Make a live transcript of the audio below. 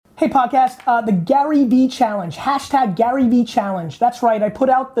Hey podcast, the Gary V Challenge, hashtag Gary V Challenge. That's right, I put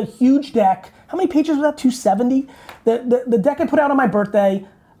out the huge deck. How many pages was that, 270? The deck I put out on my birthday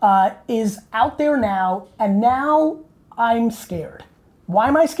is out there now, and now I'm scared. Why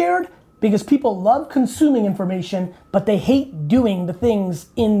am I scared? Because people love consuming information, but they hate doing the things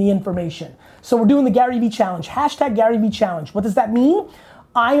in the information. So we're doing the Gary V Challenge, hashtag Gary V Challenge. What does that mean?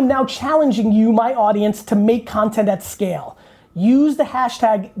 I am now challenging you, my audience, to make content at scale. Use the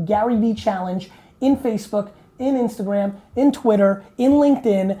hashtag Gary V Challenge in Facebook, in Instagram, in Twitter, in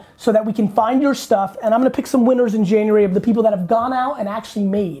LinkedIn, so that we can find your stuff. And I'm gonna pick some winners in January of the people that have gone out and actually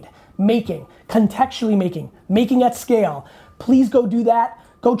contextually making at scale. Please go do that.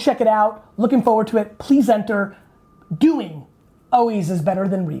 Go check it out. Looking forward to it. Please enter. Doing always is better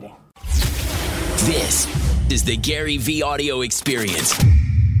than reading. This is the Gary V Audio Experience.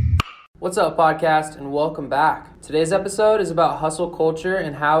 What's up, podcast, and welcome back. Today's episode is about hustle culture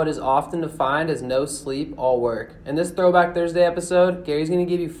and how it is often defined as no sleep, all work. In this Throwback Thursday episode, Gary's going to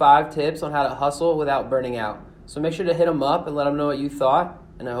give you 5 tips on how to hustle without burning out. So make sure to hit him up and let him know what you thought,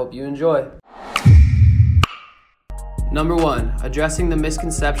 and I hope you enjoy. Number 1, addressing the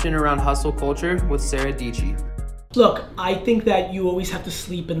misconception around hustle culture with Sarah Dietschy. Look, I think that you always have to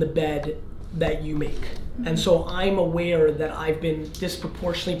sleep in the bed that you make. And so I'm aware that I've been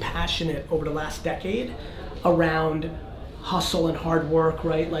disproportionately passionate over the last decade around hustle and hard work,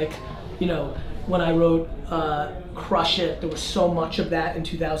 right? Like, you know, when I wrote Crush It, there was so much of that in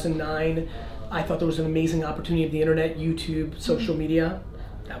 2009. I thought there was an amazing opportunity of the internet, YouTube, social media.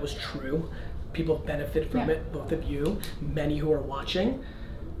 That was true. People benefit from it, both of you, many who are watching.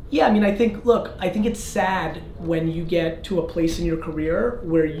 Yeah, I mean, I think it's sad when you get to a place in your career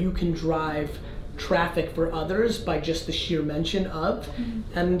where you can drive traffic for others by just the sheer mention of.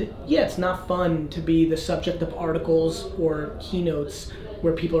 And yeah, it's not fun to be the subject of articles or keynotes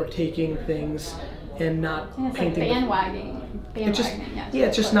where people are taking things and not painting. Like bandwagoning.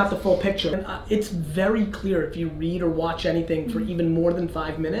 It's just not the full picture. And it's very clear if you read or watch anything for even more than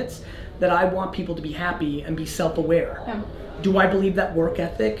 5 minutes that I want people to be happy and be self-aware. Yeah. Do I believe that work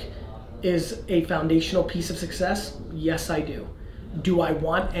ethic is a foundational piece of success? Yes, I do. Do I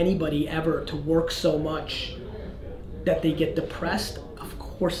want anybody ever to work so much that they get depressed? Of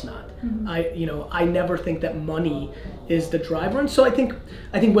course not. I never think that money is the driver. And so I think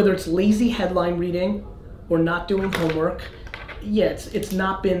whether it's lazy headline reading or not doing homework, yeah, it's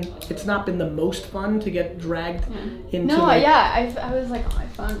not been the most fun to get dragged into. No, I was like on my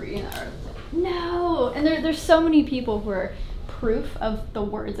phone reading that. No, and there's so many people who are proof of the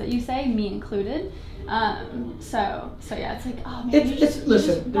words that you say, me included. So yeah, it's like, oh man.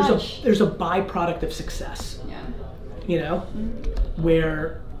 There's a byproduct of success. Yeah. You know,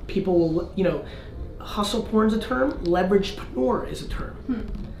 where people will, hustle porn's a term. Leveragepreneur is a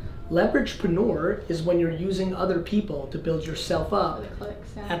term. Leveragepreneur is when you're using other people to build yourself up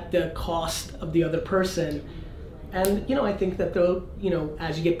at the cost of the other person. And, I think that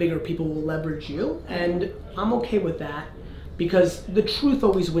as you get bigger, people will leverage you. And I'm okay with that because the truth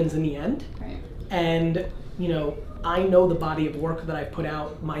always wins in the end. Right. And, I know the body of work that I've put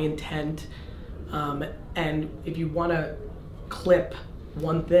out, my intent. And if you want to clip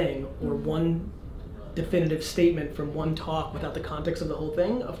one thing or one definitive statement from one talk without the context of the whole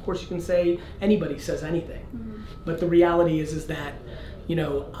thing, of course you can say anybody says anything. But the reality is that,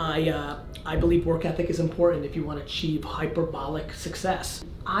 I believe work ethic is important if you want to achieve hyperbolic success.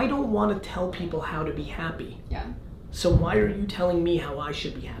 I don't want to tell people how to be happy. Yeah. So why are you telling me how I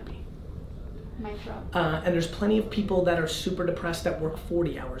should be happy? Mic drop. And there's plenty of people that are super depressed that work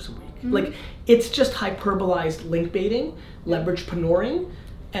 40 hours a week. Like, it's just hyperbolized link baiting, leveragepreneuring,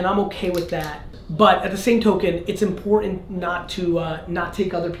 and I'm okay with that. But at the same token, it's important not to not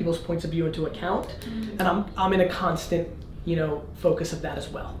take other people's points of view into account. And I'm in a constant, focus of that as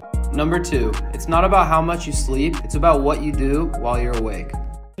well. Number 2, it's not about how much you sleep, it's about what you do while you're awake.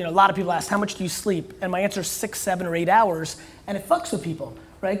 A lot of people ask, how much do you sleep? And my answer is 6, 7, or 8 hours, and it fucks with people,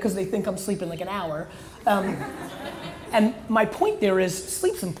 right? Because they think I'm sleeping like an hour. And my point there is,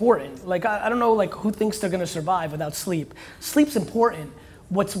 sleep's important. Like, I don't know, who thinks they're gonna survive without sleep. Sleep's important.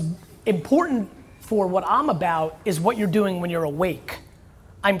 What's important for what I'm about is what you're doing when you're awake.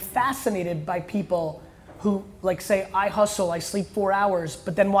 I'm fascinated by people who say, I hustle, I sleep 4 hours,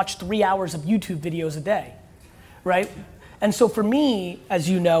 but then watch 3 hours of YouTube videos a day, right? And so for me, as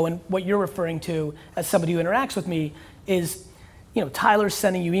you know, and what you're referring to as somebody who interacts with me is, Tyler's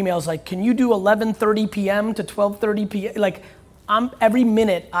sending you emails like, can you do 11:30 p.m. to 12:30 p.m.? Every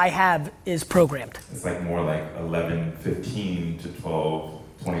minute I have is programmed. It's more like 11:15 to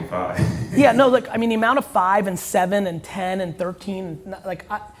 12:25. Yeah, no, the amount of 5 and 7 and 10 and 13,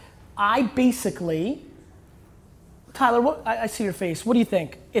 I basically, Tyler, I see your face. What do you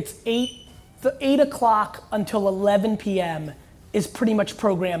think? It's 8 o'clock until 11 p.m. is pretty much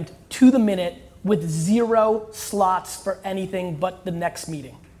programmed to the minute with 0 slots for anything but the next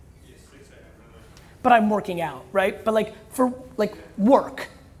meeting. But I'm working out, right? But like for like work,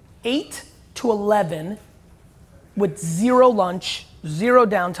 8 to 11 with 0 lunch, 0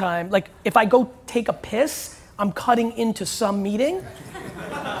 downtime. Like if I go take a piss, I'm cutting into some meeting.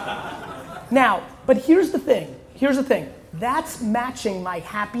 Now, but here's the thing. That's matching my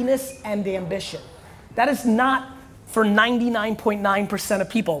happiness and ambition. That is not for 99.9% of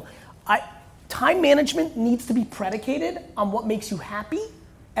people. Time management needs to be predicated on what makes you happy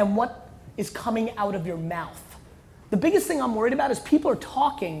and what is coming out of your mouth. The biggest thing I'm worried about is people are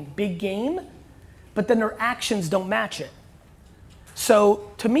talking big game, but then their actions don't match it.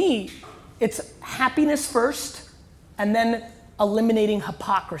 So to me, it's happiness first and then eliminating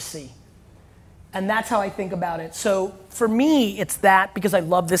hypocrisy. And that's how I think about it. So for me, it's that because I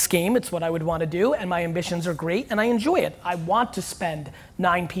love this game, it's what I would want to do, and my ambitions are great, and I enjoy it. I want to spend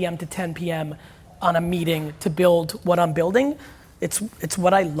 9 p.m. to 10 p.m. on a meeting to build what I'm building. It's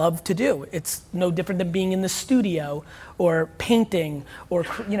what I love to do. It's no different than being in the studio or painting or,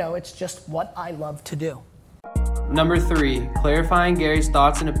 it's just what I love to do. Number 3, clarifying Gary's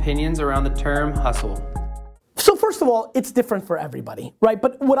thoughts and opinions around the term hustle. So first of all, it's different for everybody, right?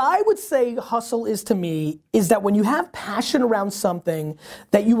 But what I would say hustle is to me is that when you have passion around something,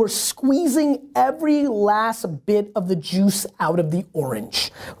 that you are squeezing every last bit of the juice out of the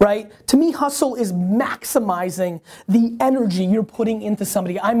orange, right? To me, hustle is maximizing the energy you're putting into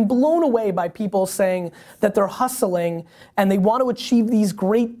somebody. I'm blown away by people saying that they're hustling and they want to achieve these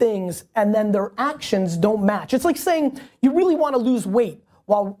great things and then their actions don't match. It's like saying you really want to lose weight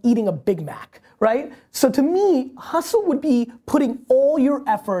while eating a Big Mac, right? So to me, hustle would be putting all your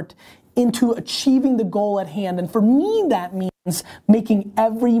effort into achieving the goal at hand. And for me, that means making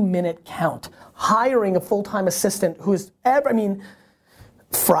every minute count. Hiring a full-time assistant who's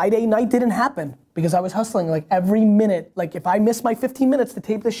Friday night didn't happen because I was hustling like every minute. Like if I miss my 15 minutes to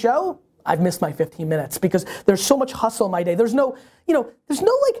tape the show, I've missed my 15 minutes because there's so much hustle in my day. There's no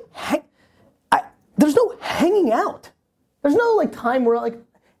hanging out. There's no like time where like,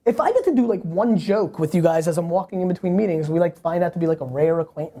 if I get to do like one joke with you guys as I'm walking in between meetings, we like find that to be like a rare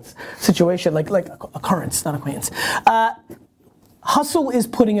acquaintance situation, like occurrence, not acquaintance. Hustle is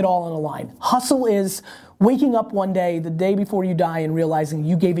putting it all on the line. Hustle is waking up one day, the day before you die, and realizing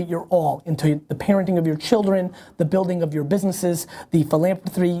you gave it your all into the parenting of your children, the building of your businesses, the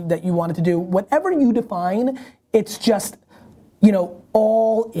philanthropy that you wanted to do. Whatever you define, it's just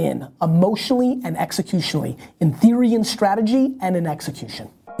all in, emotionally and executionally, in theory and strategy and in execution.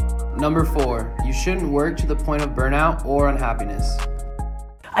 Number 4, you shouldn't work to the point of burnout or unhappiness.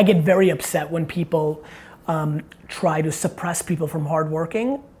 I get very upset when people try to suppress people from hard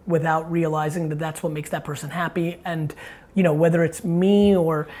working without realizing that that's what makes that person happy. And whether it's me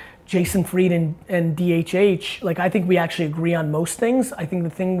or Jason Fried and DHH, like I think we actually agree on most things. I think the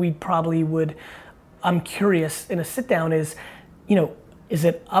thing we probably I'm curious in a sit down is, is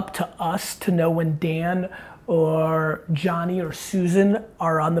it up to us to know when Dan or Johnny or Susan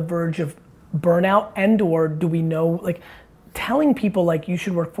are on the verge of burnout, and or do we know, like telling people like you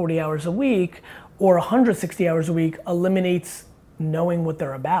should work 40 hours a week or 160 hours a week eliminates knowing what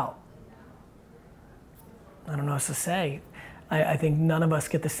they're about. I don't know what to say. I think none of us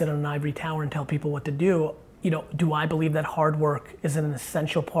get to sit on an ivory tower and tell people what to do. Do I believe that hard work is an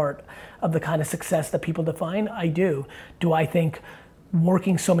essential part of the kind of success that people define? I do. Do I think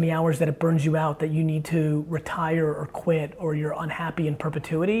working so many hours that it burns you out that you need to retire or quit or you're unhappy in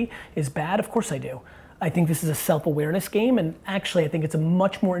perpetuity is bad? Of course I do. I think this is a self-awareness game, and actually I think it's a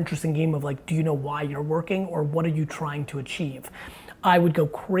much more interesting game of like, do you know why you're working or what are you trying to achieve? I would go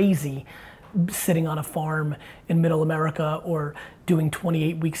crazy sitting on a farm in middle America or doing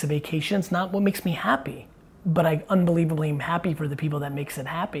 28 weeks of vacation. It's not what makes me happy, but I unbelievably am happy for the people that makes it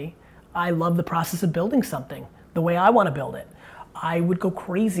happy. I love the process of building something the way I want to build it. I would go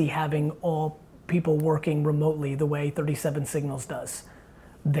crazy having all people working remotely the way 37 Signals does.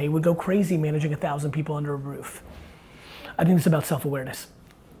 They would go crazy managing 1,000 people under a roof. I think it's about self-awareness.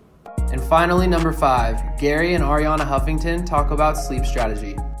 And finally, number 5, Gary and Ariana Huffington talk about sleep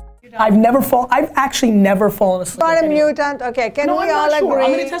strategy. I've actually never fallen asleep. Not a mutant. Okay, can we all agree?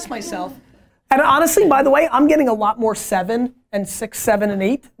 I'm gonna test myself. And honestly, by the way, I'm getting a lot more 7 and 6, 7 and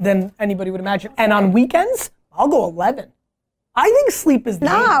 8 than anybody would imagine. And on weekends, I'll go 11. I think sleep is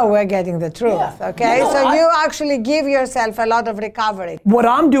now we're getting the truth, okay? So you actually give yourself a lot of recovery. What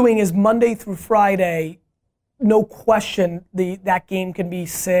I'm doing is Monday through Friday, no question, that game can be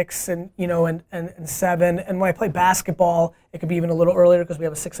 6 and 7. And when I play basketball, it could be even a little earlier because we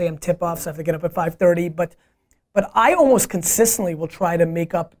have a 6 a.m. tip-off, so I have to get up at 5:30. But I almost consistently will try to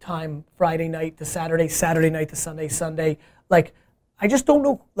make up time Friday night to Saturday, Saturday night to Sunday. Like, I just don't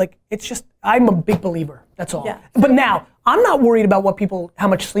know. Like, it's just, I'm a big believer. That's all. Yeah. But now, I'm not worried about how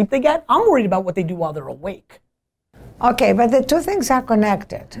much sleep they get. I'm worried about what they do while they're awake. Okay, but the two things are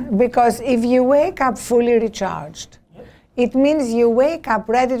connected, because if you wake up fully recharged, it means you wake up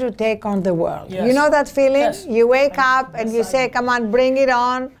ready to take on the world. Yes. You know that feeling? Yes. You wake up and you say, come on, bring it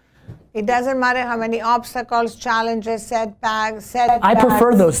on. It doesn't matter how many obstacles, challenges, setbacks. I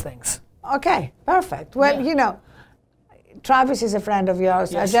prefer those things. Okay, perfect. Well, Travis is a friend of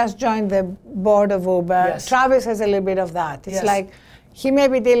yours. Yes. I just joined the board of Uber. Yes. Travis has a little bit of that. It's like, he may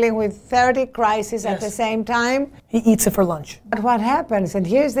be dealing with 30 crises at the same time. He eats it for lunch. But what happens, and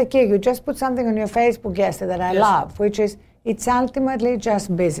here's the key, you just put something on your Facebook yesterday that I love, which is, it's ultimately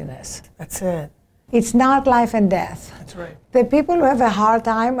just business. That's it. It's not life and death. That's right. The people who have a hard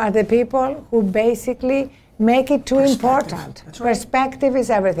time are the people who basically make it too important. That's right. Perspective is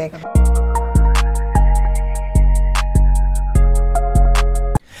everything.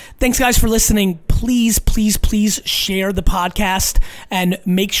 Thanks, guys, for listening. Please, please, please share the podcast and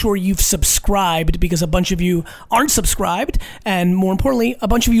make sure you've subscribed, because a bunch of you aren't subscribed. And more importantly, a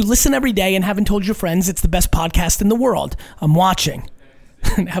bunch of you listen every day and haven't told your friends it's the best podcast in the world. I'm watching.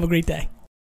 Have a great day.